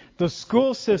 the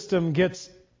school system gets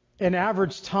an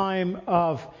average time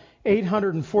of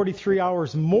 843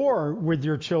 hours more with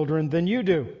your children than you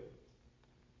do.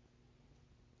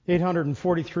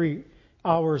 843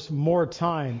 hours more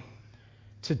time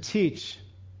to teach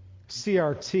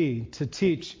CRT, to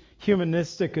teach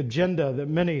humanistic agenda that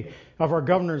many of our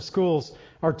government schools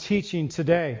are teaching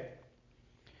today.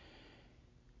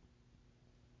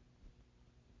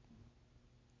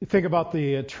 You think about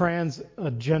the trans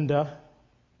agenda.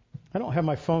 I don't have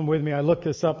my phone with me. I looked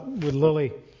this up with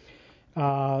Lily.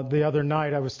 the other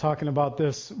night. I was talking about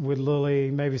this with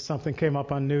Lily. Maybe something came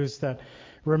up on news that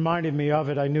reminded me of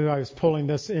it. I knew I was pulling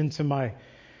this into my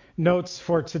notes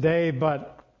for today,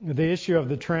 but the issue of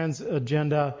the trans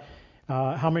agenda,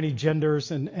 how many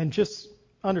genders, and just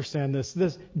understand this.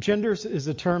 This genders is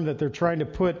a term that they're trying to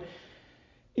put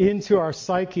into our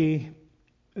psyche,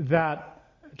 that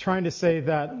trying to say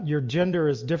that your gender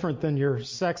is different than your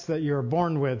sex that you're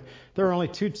born with. There are only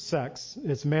two sexes.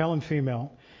 It's male and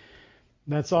female.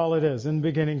 That's all it is. In the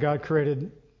beginning, God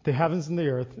created the heavens and the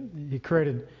earth. He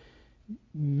created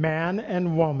man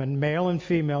and woman, male and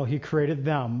female. He created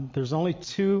them. There's only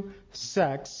two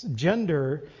sexes.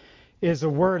 Gender is a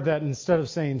word that instead of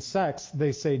saying sex,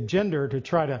 they say gender to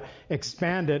try to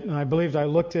expand it. And I believed I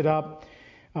looked it up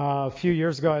a few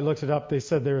years ago. I looked it up. They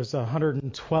said there's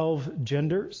 112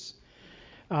 genders.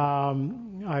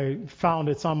 I found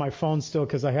it's on my phone still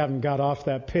because I haven't got off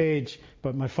that page,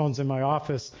 but my phone's in my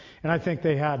office. And I think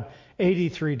they had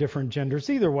 83 different genders.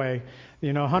 Either way,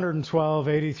 112,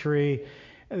 83.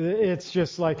 It's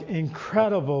just like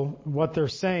incredible what they're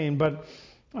saying. But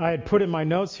I had put in my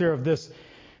notes here of this.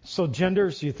 So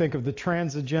genders, you think of the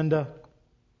trans agenda,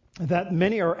 that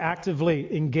many are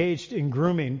actively engaged in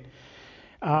grooming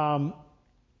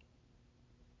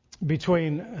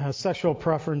between sexual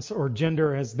preference or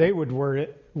gender, as they would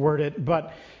word it.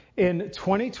 But in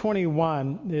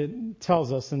 2021, it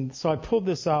tells us, and so I pulled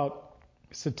this out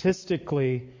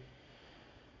statistically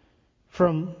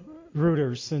from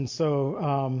Reuters, and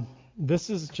so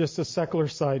this is just a secular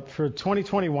site. For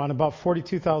 2021, about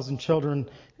 42,000 children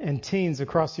and teens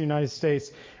across the United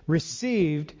States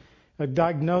received a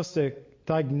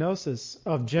diagnosis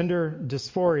of gender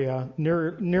dysphoria,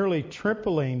 nearly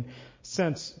tripling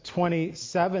since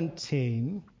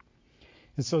 2017.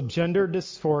 And so gender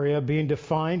dysphoria being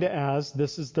defined as,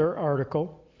 this is their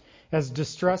article, as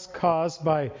distress caused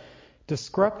by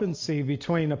discrepancy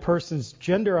between a person's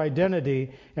gender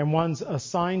identity and one's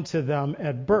assigned to them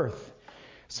at birth.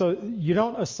 So you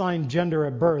don't assign gender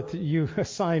at birth, you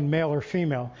assign male or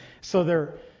female. So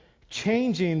they're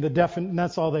changing the definition.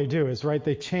 That's all they do is, right?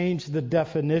 They change the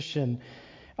definition.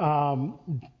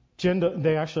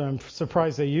 Gender. I'm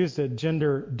surprised they used it.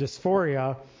 Gender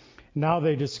dysphoria. Now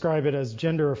they describe it as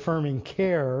gender affirming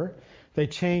care. They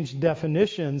change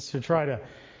definitions to try to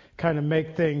kind of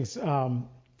make things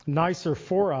nicer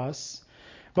for us.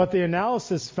 But the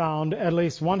analysis found at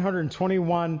least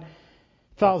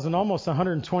 121,000, almost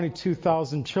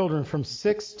 122,000 children from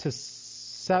 6 to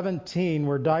 17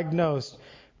 were diagnosed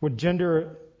with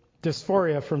gender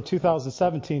dysphoria from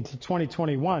 2017 to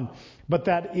 2021. But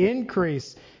that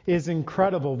increase is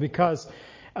incredible because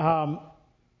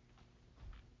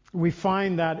we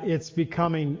find that it's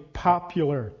becoming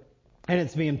popular and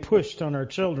it's being pushed on our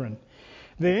children.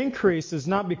 The increase is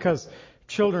not because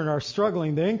children are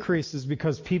struggling. The increase is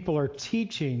because people are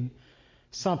teaching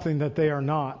something that they are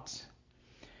not.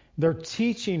 They're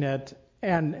teaching it,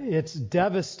 and it's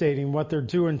devastating what they're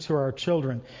doing to our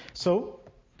children. So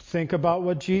think about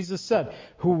what Jesus said.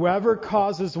 Whoever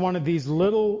causes one of these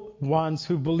little ones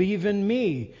who believe in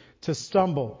me to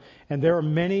stumble. And there are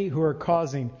many who are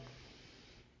causing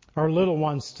our little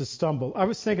ones to stumble. I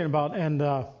was thinking about,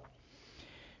 and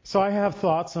so I have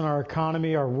thoughts on our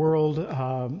economy, our world,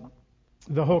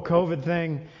 the whole COVID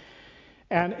thing.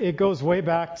 And it goes way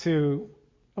back to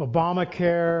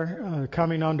Obamacare,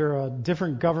 coming under a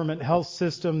different government health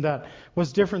system that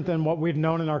was different than what we'd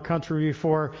known in our country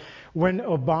before. When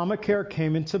Obamacare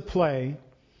came into play,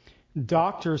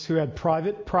 doctors who had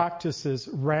private practices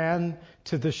ran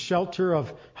to the shelter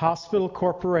of hospital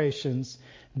corporations.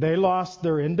 They lost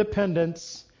their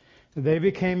independence. They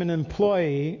became an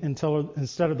employee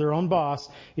instead of their own boss.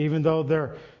 Even though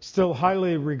they're still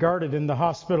highly regarded in the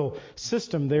hospital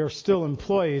system, they are still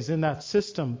employees in that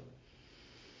system.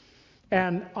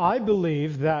 And I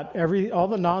believe that all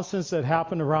the nonsense that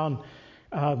happened around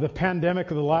the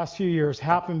pandemic of the last few years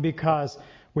happened because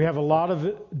we have a lot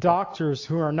of doctors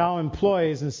who are now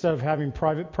employees instead of having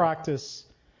private practice.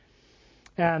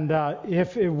 And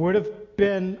if it would have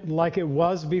been like it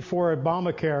was before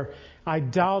Obamacare, I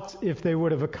doubt if they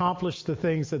would have accomplished the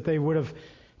things that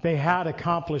they had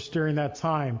accomplished during that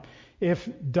time if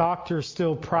doctors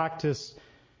still practiced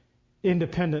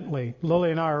independently. Lily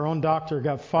and I, our own doctor,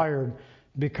 got fired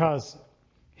because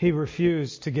he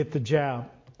refused to get the jab.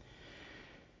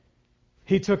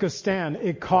 He took a stand.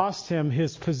 It cost him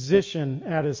his position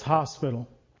at his hospital.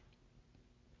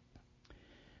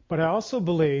 But I also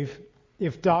believe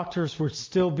if doctors would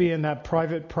still be in that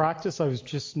private practice, I was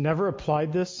just never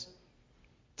applied this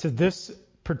to this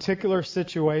particular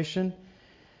situation,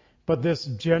 but this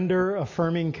gender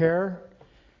affirming care,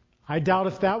 I doubt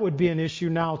if that would be an issue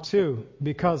now too,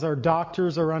 because our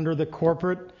doctors are under the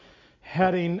corporate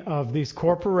heading of these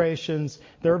corporations.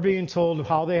 They're being told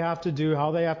how they have to do,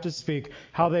 how they have to speak,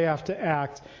 how they have to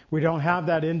act. We don't have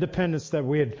that independence that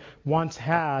we had once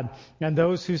had. And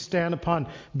those who stand upon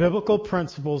biblical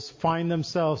principles find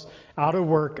themselves out of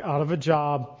work, out of a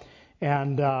job.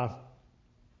 And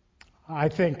I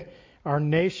think our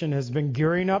nation has been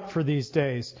gearing up for these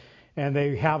days, and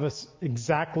they have us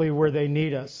exactly where they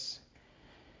need us.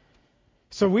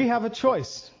 So we have a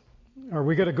choice. Are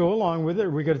we going to go along with it, or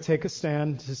are we going to take a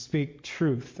stand to speak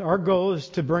truth? Our goal is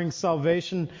to bring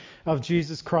salvation of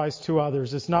Jesus Christ to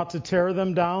others. It's not to tear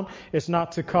them down. It's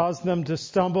not to cause them to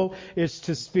stumble. It's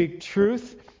to speak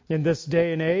truth in this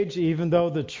day and age, even though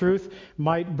the truth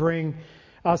might bring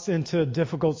us into a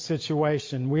difficult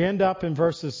situation. We end up in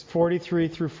verses 43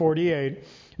 through 48.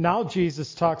 Now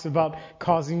Jesus talks about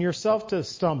causing yourself to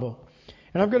stumble.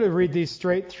 And I'm going to read these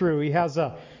straight through. He has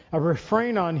a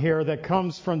refrain on here that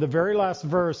comes from the very last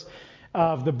verse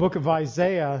of the book of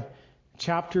Isaiah,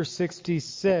 chapter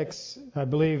 66. I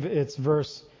believe it's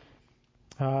verse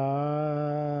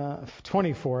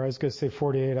 24. I was going to say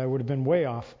 48. I would have been way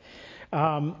off.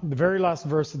 The very last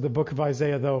verse of the book of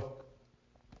Isaiah, though.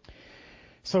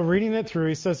 So reading it through,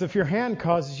 he says, if your hand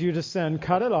causes you to sin,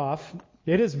 cut it off.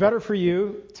 It is better for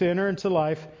you to enter into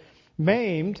life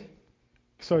maimed,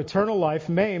 so eternal life,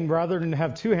 maimed, rather than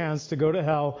have two hands to go to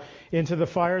hell, into the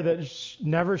fire that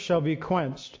never shall be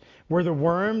quenched, where the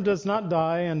worm does not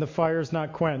die and the fire is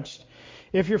not quenched.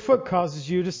 If your foot causes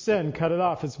you to sin, cut it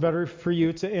off. It's better for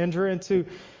you to enter into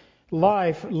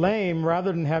life lame,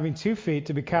 rather than having 2 feet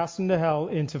to be cast into hell,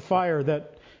 into fire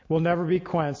that will never be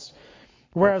quenched.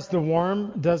 Whereas the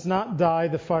worm does not die,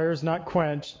 the fire is not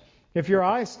quenched. If your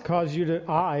eyes cause you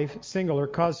to, singular,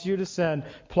 cause you to sin,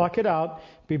 pluck it out.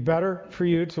 Be better for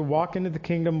you to walk into the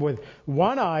kingdom with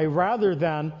one eye rather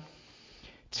than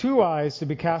 2 eyes to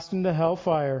be cast into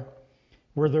hellfire,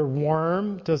 where the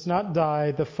worm does not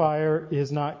die, the fire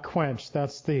is not quenched.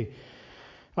 That's the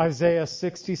Isaiah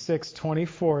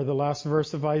 66:24, the last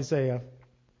verse of Isaiah.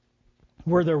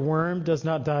 Where the worm does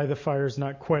not die, the fire is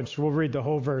not quenched. We'll read the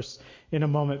whole verse in a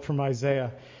moment from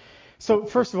Isaiah. So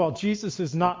first of all, Jesus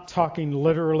is not talking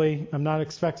literally. I'm not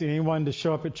expecting anyone to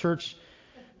show up at church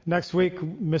next week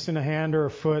missing a hand or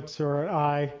a foot or an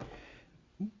eye.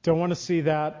 Don't want to see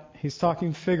that. He's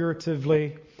talking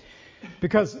figuratively,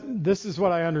 because this is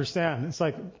what I understand. It's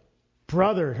like,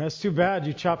 brother, that's too bad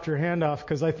you chopped your hand off,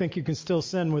 because I think you can still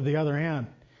sin with the other hand.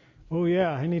 Oh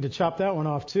yeah, I need to chop that one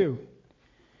off too.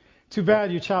 Too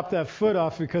bad you chopped that foot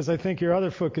off, because I think your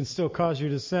other foot can still cause you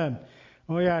to sin.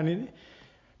 Oh yeah,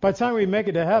 by the time we make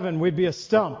it to heaven, we'd be a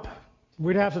stump.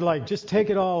 We'd have to just take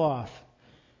it all off.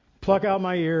 Pluck out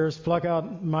my ears, pluck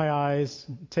out my eyes,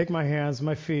 take my hands,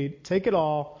 my feet, take it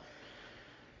all.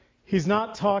 He's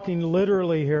not talking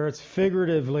literally here, it's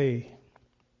figuratively.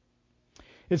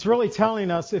 It's really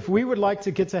telling us if we would like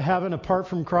to get to heaven apart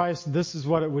from Christ, this is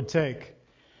what it would take.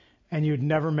 And you'd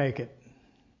never make it.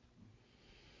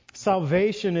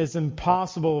 Salvation is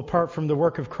impossible apart from the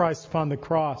work of Christ upon the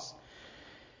cross.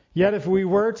 Yet if we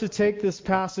were to take this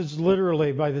passage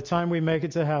literally, by the time we make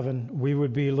it to heaven, we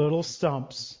would be little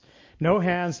stumps. No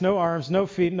hands, no arms, no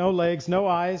feet, no legs, no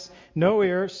eyes, no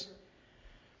ears.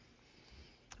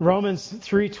 Romans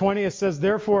 3:20, it says,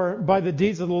 therefore, by the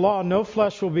deeds of the law, no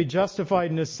flesh will be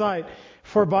justified in his sight,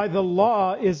 for by the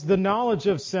law is the knowledge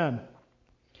of sin.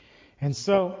 And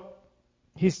so,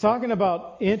 he's talking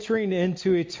about entering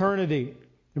into eternity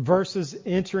versus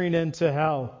entering into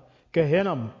hell.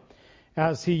 Gehenna,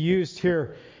 as he used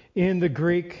here in the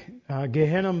Greek.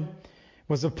 Gehenna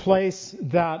was a place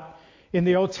that in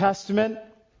the Old Testament,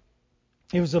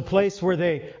 it was a place where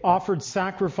they offered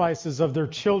sacrifices of their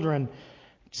children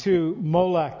to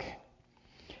Molech.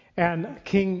 And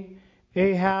King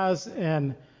Ahaz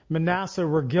and Manasseh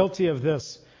were guilty of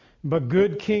this. But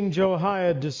good King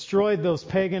Josiah destroyed those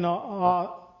pagan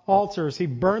altars. He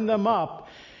burned them up.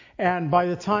 And by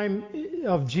the time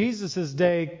of Jesus'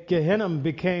 day, Gehenna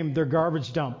became their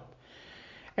garbage dump.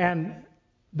 And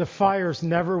the fires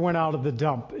never went out of the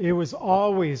dump. It was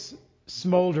always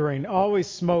smoldering, always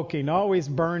smoking, always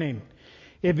burning.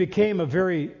 It became a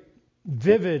very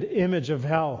vivid image of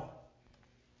hell.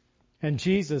 And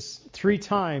Jesus 3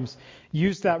 times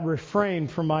used that refrain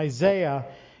from Isaiah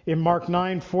in Mark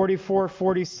 9, 44,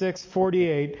 46,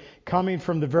 48, coming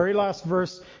from the very last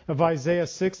verse of Isaiah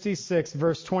 66,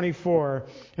 verse 24.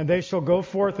 And they shall go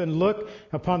forth and look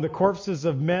upon the corpses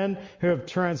of men who have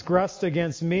transgressed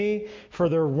against me, for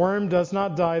their worm does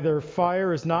not die, their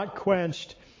fire is not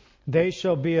quenched. They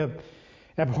shall be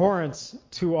abhorrence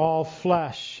to all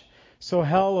flesh. So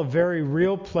hell, a very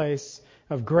real place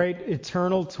of great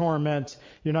eternal torment.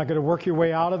 You're not going to work your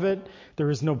way out of it.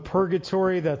 There is no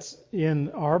purgatory that's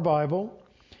in our Bible.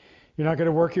 You're not going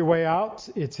to work your way out.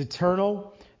 It's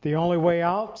eternal. The only way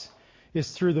out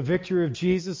is through the victory of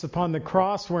Jesus upon the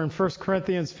cross, where in 1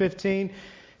 Corinthians 15,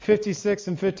 56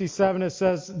 and 57 it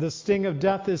says, the sting of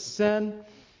death is sin,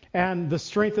 and the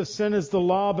strength of sin is the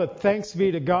law, but thanks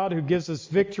be to God who gives us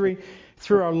victory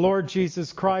through our Lord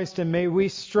Jesus Christ, and may we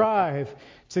strive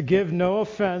to give no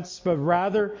offense, but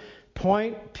rather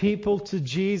point people to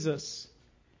Jesus,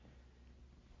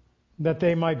 that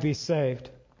they might be saved.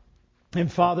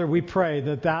 And Father, we pray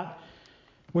that that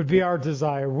would be our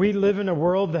desire. We live in a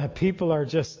world that people are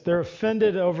they're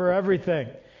offended over everything.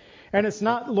 And it's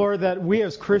not, Lord, that we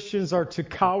as Christians are to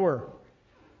cower.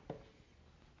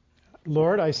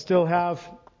 Lord, I still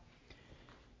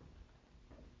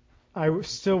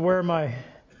wear my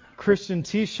Christian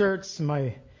t-shirts,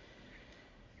 my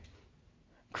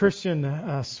Christian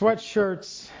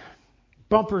sweatshirts,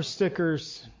 bumper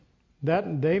stickers,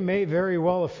 that they may very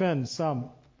well offend some.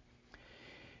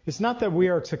 It's not that we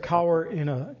are to cower in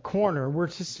a corner. We're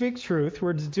to speak truth.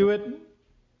 We're to do it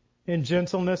in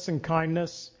gentleness and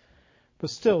kindness, but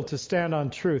still to stand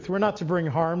on truth. We're not to bring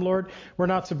harm, Lord. We're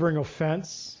not to bring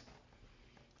offense.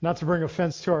 Not to bring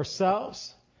offense to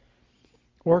ourselves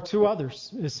or to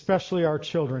others, especially our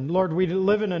children. Lord, we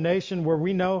live in a nation where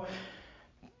we know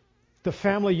the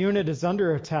family unit is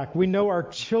under attack. We know our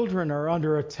children are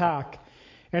under attack.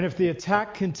 And if the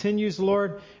attack continues,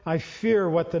 Lord, I fear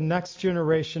what the next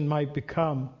generation might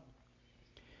become.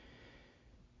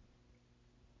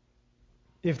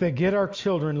 If they get our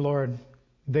children, Lord,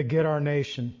 they get our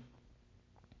nation.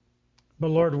 But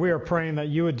Lord, we are praying that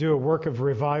you would do a work of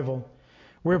revival.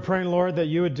 We're praying, Lord, that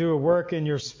you would do a work in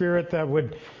your Spirit that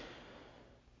would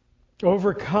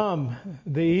overcome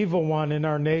the evil one in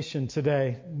our nation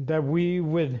today. That we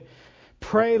would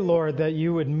pray, Lord, that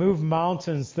you would move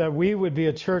mountains, that we would be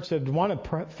a church that would want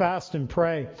to fast and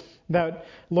pray. That,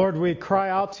 Lord, we cry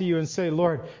out to you and say,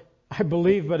 Lord, I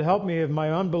believe, but help me in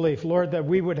my unbelief. Lord, that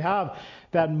we would have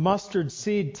that mustard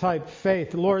seed type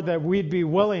faith. Lord, that we'd be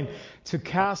willing to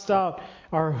cast out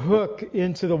our hook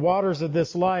into the waters of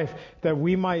this life, that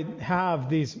we might have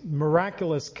these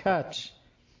miraculous catch.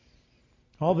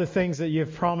 All the things that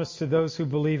you've promised to those who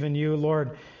believe in you,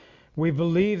 Lord. We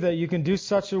believe that you can do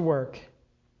such a work.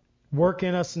 Work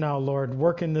in us now, Lord.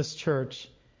 Work in this church.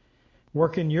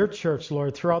 Work in your church,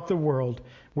 Lord, throughout the world.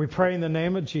 We pray in the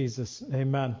name of Jesus.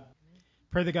 Amen.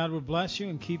 Pray that God would bless you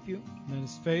and keep you, and that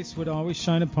his face would always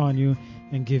shine upon you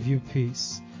and give you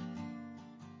peace.